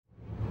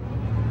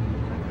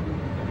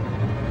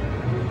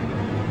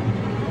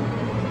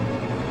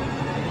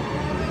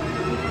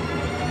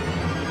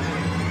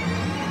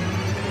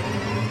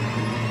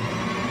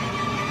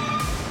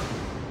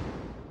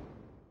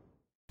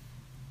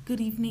Good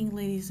evening,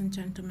 ladies and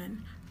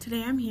gentlemen.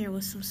 Today I'm here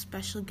with some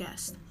special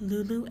guests,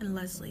 Lulu and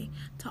Leslie,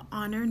 to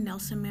honor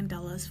Nelson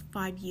Mandela's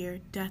 5-year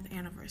death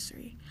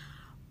anniversary.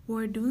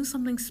 We're doing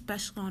something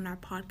special on our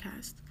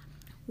podcast.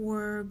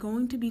 We're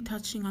going to be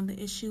touching on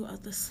the issue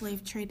of the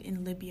slave trade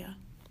in Libya.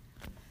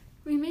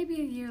 We may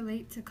be a year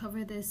late to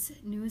cover this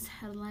news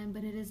headline,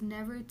 but it is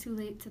never too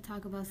late to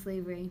talk about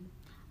slavery.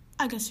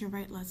 I guess you're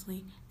right,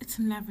 Leslie. It's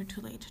never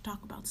too late to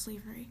talk about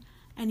slavery.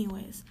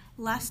 Anyways,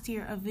 last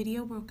year a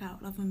video broke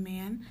out of a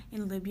man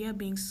in Libya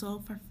being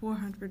sold for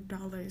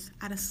 $400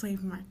 at a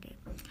slave market.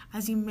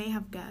 As you may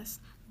have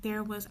guessed,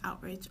 there was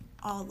outrage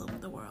all over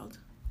the world.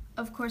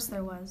 Of course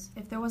there was.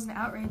 If there wasn't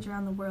outrage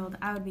around the world,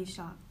 I would be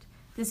shocked.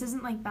 This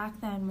isn't like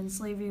back then when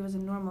slavery was a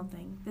normal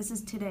thing. This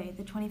is today,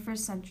 the 21st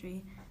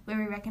century, where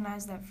we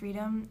recognize that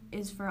freedom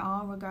is for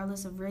all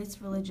regardless of race,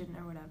 religion,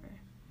 or whatever.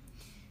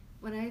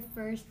 When I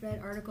first read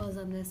articles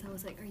on this, I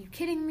was like, are you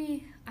kidding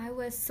me? I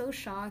was so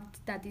shocked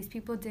that these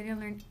people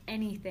didn't learn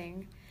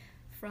anything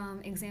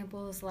from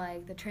examples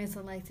like the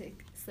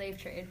transatlantic slave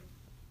trade.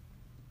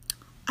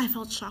 I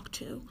felt shocked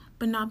too,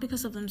 but not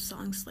because of them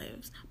selling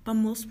slaves, but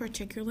most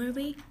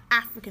particularly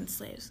African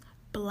slaves,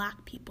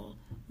 black people,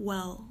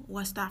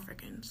 West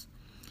Africans.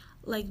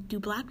 Like, do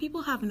black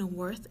people have no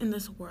worth in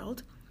this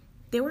world?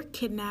 They were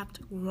kidnapped,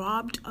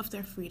 robbed of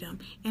their freedom,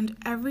 and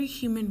every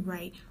human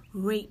right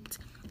raped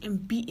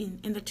and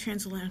beaten in the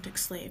transatlantic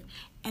slave,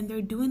 and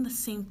they're doing the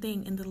same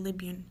thing in the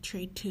Libyan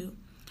trade too.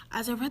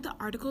 As I read the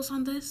articles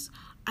on this,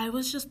 I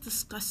was just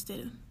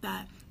disgusted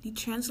that the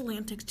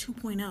transatlantic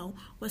 2.0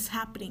 was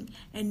happening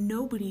and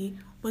nobody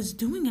was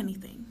doing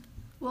anything.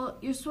 Well,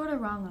 you're sort of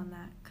wrong on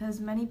that,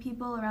 because many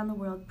people around the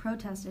world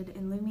protested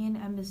in Libyan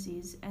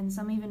embassies and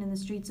some even in the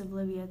streets of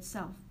Libya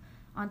itself.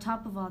 On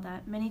top of all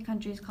that, many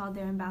countries called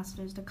their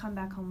ambassadors to come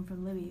back home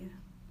from Libya.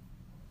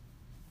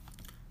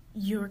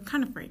 You're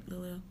kind of right,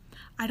 Lulu.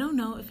 I don't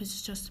know if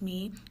it's just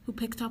me who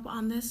picked up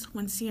on this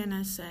when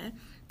CNN said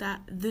that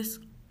this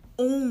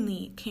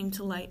only came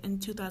to light in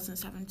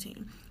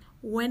 2017.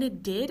 When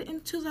it did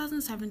in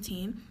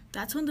 2017,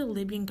 that's when the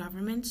Libyan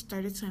government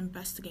started to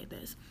investigate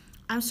this.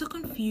 I'm so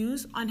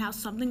confused on how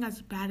something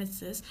as bad as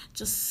this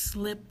just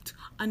slipped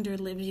under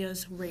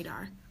Libya's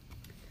radar.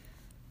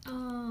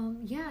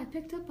 Yeah, I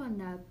picked up on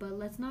that, but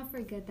let's not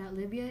forget that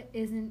Libya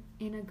isn't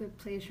in a good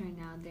place right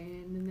now. They're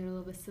in the middle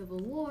of a civil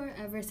war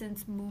ever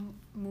since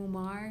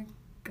Muammar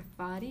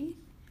Gaddafi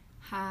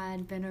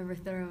had been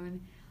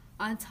overthrown.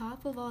 On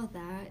top of all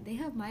that, they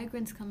have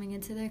migrants coming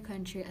into their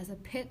country as a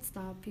pit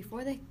stop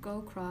before they go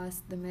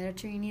across the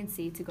Mediterranean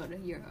Sea to go to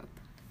Europe.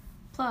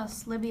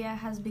 Plus, Libya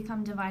has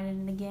become divided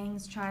into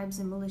gangs, tribes,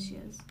 and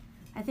militias.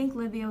 I think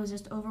Libya was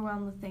just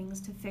overwhelmed with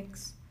things to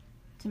fix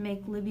to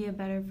make Libya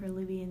better for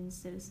Libyan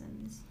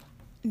citizens.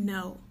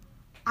 No.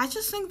 I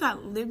just think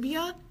that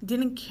Libya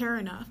didn't care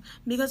enough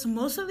because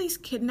most of these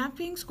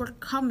kidnappings were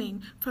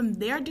coming from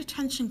their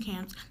detention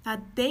camps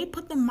that they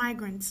put the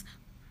migrants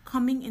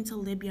coming into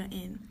Libya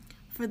in.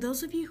 For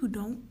those of you who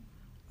don't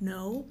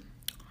know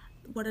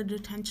what a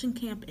detention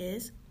camp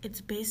is,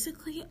 it's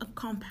basically a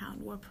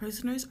compound where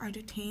prisoners are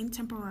detained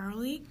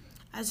temporarily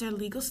as their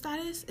legal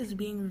status is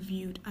being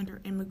reviewed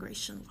under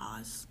immigration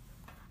laws.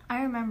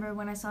 I remember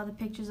when I saw the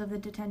pictures of the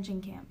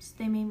detention camps.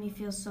 They made me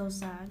feel so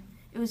sad.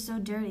 It was so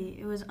dirty.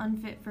 It was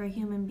unfit for a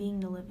human being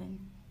to live in.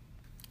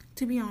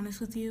 To be honest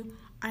with you,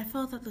 I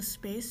felt that the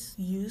space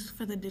used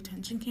for the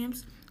detention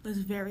camps was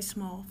very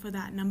small for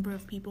that number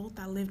of people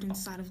that lived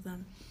inside of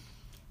them.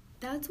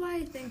 That's why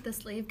I think the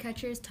slave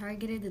catchers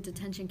targeted the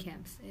detention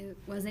camps. It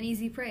was an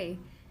easy prey.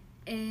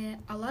 And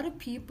a lot of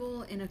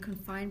people in a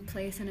confined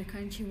place in a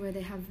country where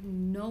they have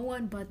no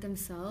one but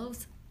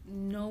themselves,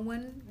 no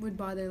one would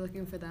bother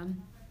looking for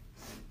them.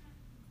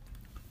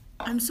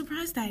 I'm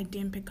surprised that I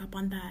didn't pick up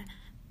on that.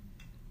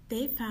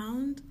 They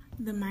found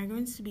the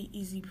migrants to be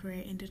easy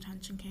prey in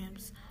detention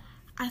camps.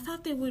 I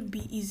thought they would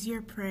be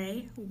easier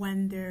prey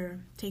when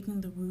they're taking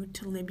the route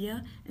to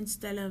Libya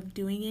instead of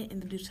doing it in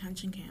the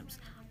detention camps.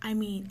 I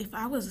mean, if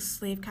I was a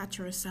slave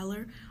catcher or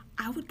seller,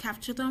 I would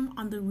capture them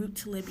on the route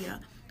to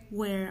Libya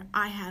where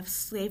I have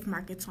slave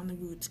markets on the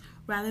route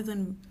rather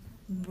than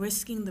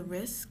risking the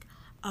risk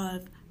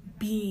of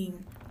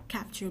being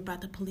captured by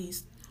the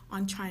police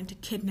on trying to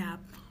kidnap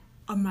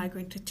a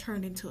migrant to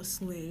turn into a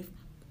slave.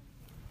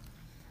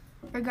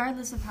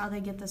 Regardless of how they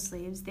get the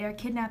slaves, they are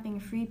kidnapping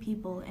free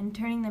people and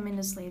turning them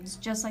into slaves,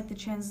 just like the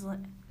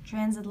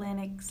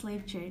transatlantic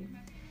slave trade.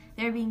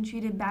 They are being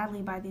treated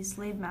badly by these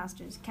slave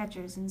masters,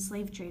 catchers, and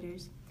slave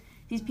traders.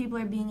 These people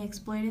are being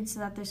exploited so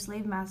that their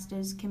slave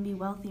masters can be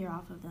wealthier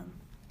off of them.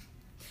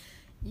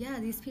 Yeah,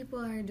 these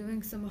people are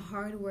doing some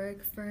hard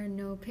work for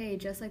no pay,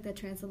 just like the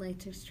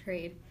transatlantic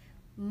trade.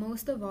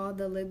 Most of all,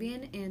 the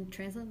Libyan and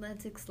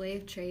transatlantic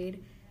slave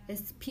trade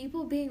is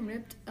people being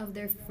ripped of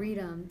their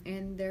freedom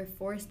and they're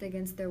forced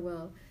against their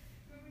will.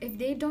 If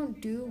they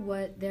don't do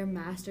what their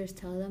masters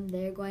tell them,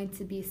 they're going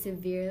to be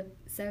severely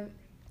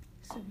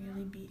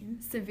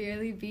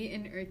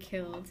beaten or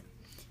killed.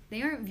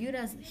 They aren't viewed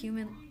as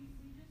human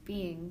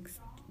beings.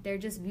 They're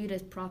just viewed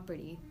as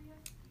property.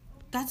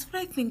 That's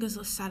what I think is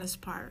the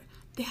saddest part.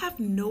 they have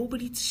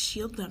nobody to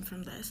shield them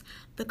from this.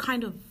 The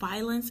kind of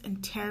violence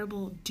and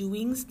terrible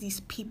doings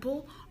these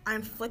people are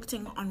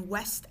inflicting on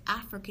West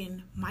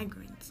African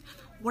migrants.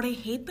 What I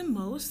hate the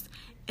most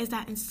is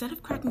that instead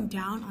of cracking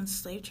down on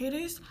slave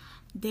traders,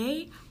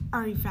 they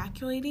are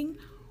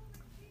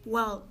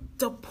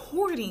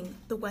deporting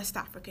the West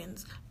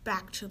Africans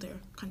back to their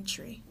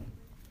country.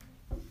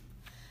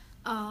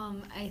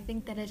 I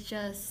think that it's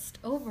just,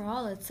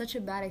 overall, it's such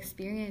a bad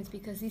experience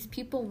because these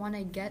people want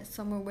to get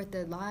somewhere with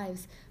their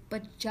lives,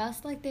 but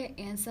just like their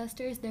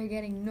ancestors, they're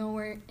getting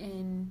nowhere.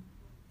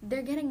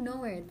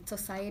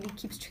 Society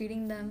keeps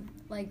treating them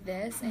like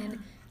this, and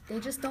they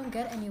just don't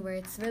get anywhere.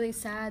 It's really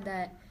sad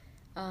that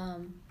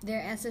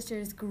their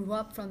ancestors grew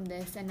up from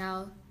this, and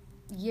now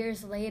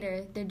years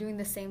later they're doing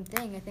the same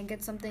thing. I think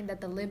it's something that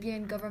the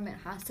Libyan government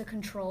has to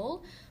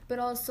control, but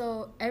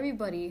also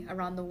everybody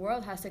around the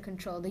world has to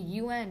control. The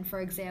UN, for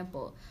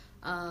example,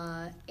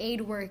 aid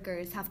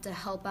workers have to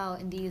help out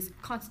in these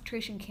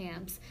concentration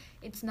camps.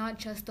 It's not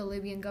just the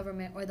Libyan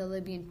government or the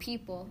Libyan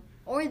people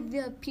or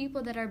the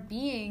people that are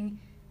being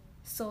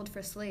sold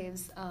for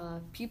slaves.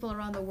 People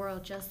around the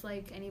world, just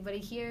like anybody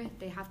here,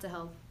 they have to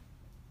help.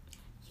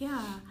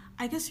 Yeah,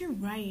 I guess you're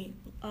right,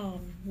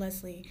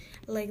 Leslie.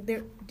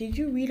 Did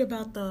you read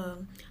about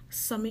the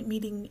summit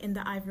meeting in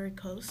the Ivory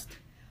Coast?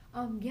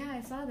 Yeah,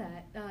 I saw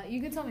that.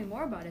 You can tell me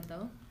more about it,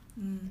 though.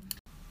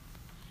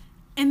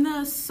 In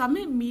the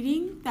summit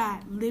meeting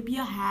that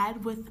Libya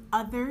had with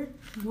other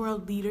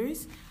world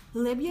leaders,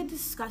 Libya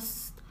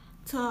discussed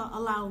to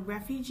allow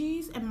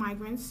refugees and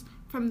migrants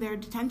from their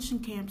detention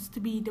camps to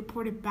be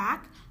deported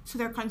back to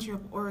their country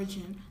of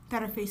origin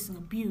that are facing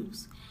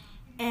abuse.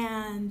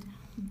 And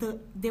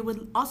they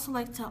would also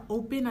like to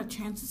open a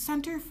transit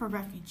center for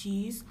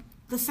refugees.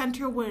 The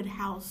center would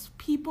house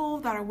people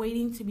that are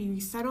waiting to be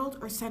resettled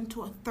or sent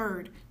to a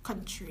third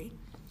country.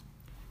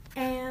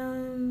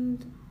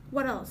 And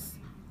what else?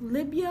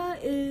 Libya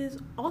is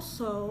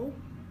also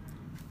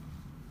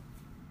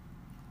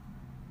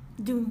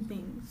doing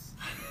things.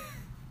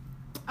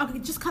 Okay,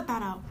 just cut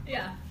that out.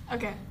 Yeah.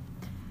 Okay.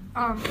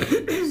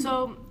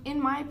 So,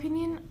 in my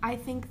opinion, I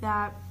think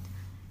that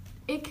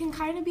it can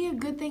kind of be a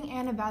good thing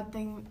and a bad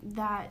thing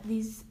that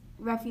these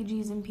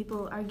refugees and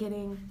people are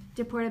getting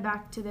deported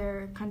back to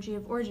their country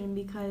of origin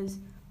because,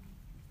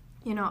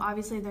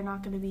 obviously they're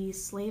not going to be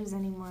slaves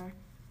anymore.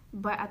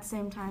 But at the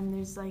same time,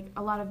 there's,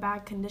 a lot of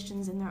bad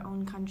conditions in their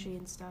own country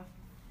and stuff.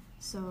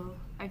 So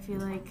I feel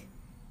like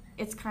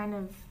it's kind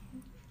of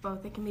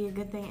both. It can be a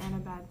good thing and a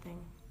bad thing.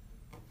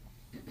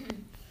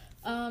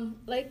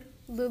 Like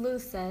Lulu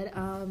said,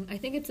 I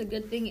think it's a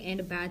good thing and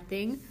a bad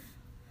thing.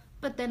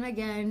 But then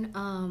again,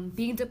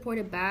 being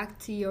deported back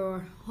to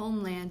your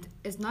homeland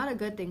is not a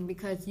good thing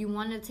because you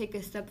want to take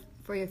a step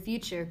for your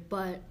future.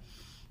 But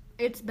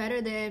it's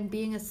better than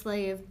being a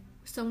slave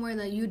somewhere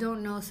that you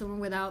don't know, somewhere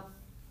without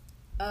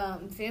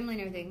family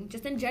and everything.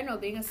 Just in general,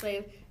 being a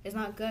slave is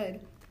not good.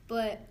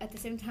 But at the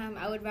same time,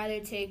 I would rather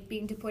take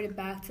being deported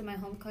back to my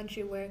home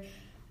country where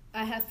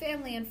I have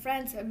family and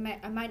friends. I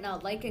might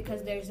not like it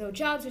because there's no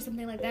jobs or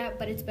something like that,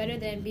 but it's better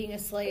than being a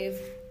slave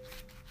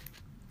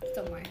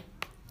somewhere.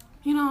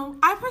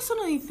 I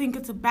personally think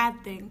it's a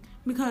bad thing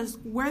because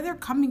where they're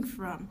coming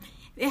from,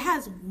 it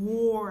has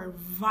war,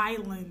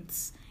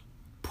 violence,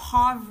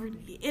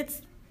 poverty.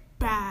 It's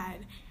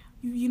bad.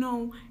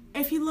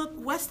 If you look,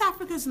 West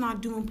Africa's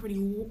not doing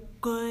pretty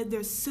good.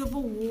 There's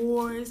civil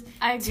wars,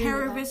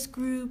 terrorist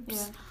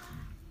groups.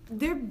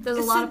 Yeah. There's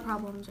a lot of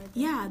problems right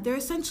there. Yeah, they're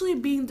essentially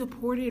being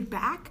deported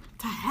back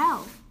to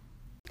hell.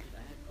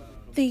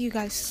 Thank you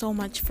guys so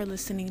much for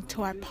listening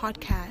to our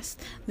podcast.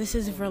 This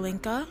is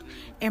Verlinka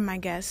and my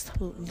guests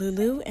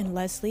Lulu and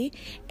Leslie,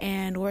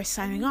 and we're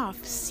signing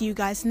off. See you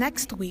guys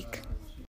next week.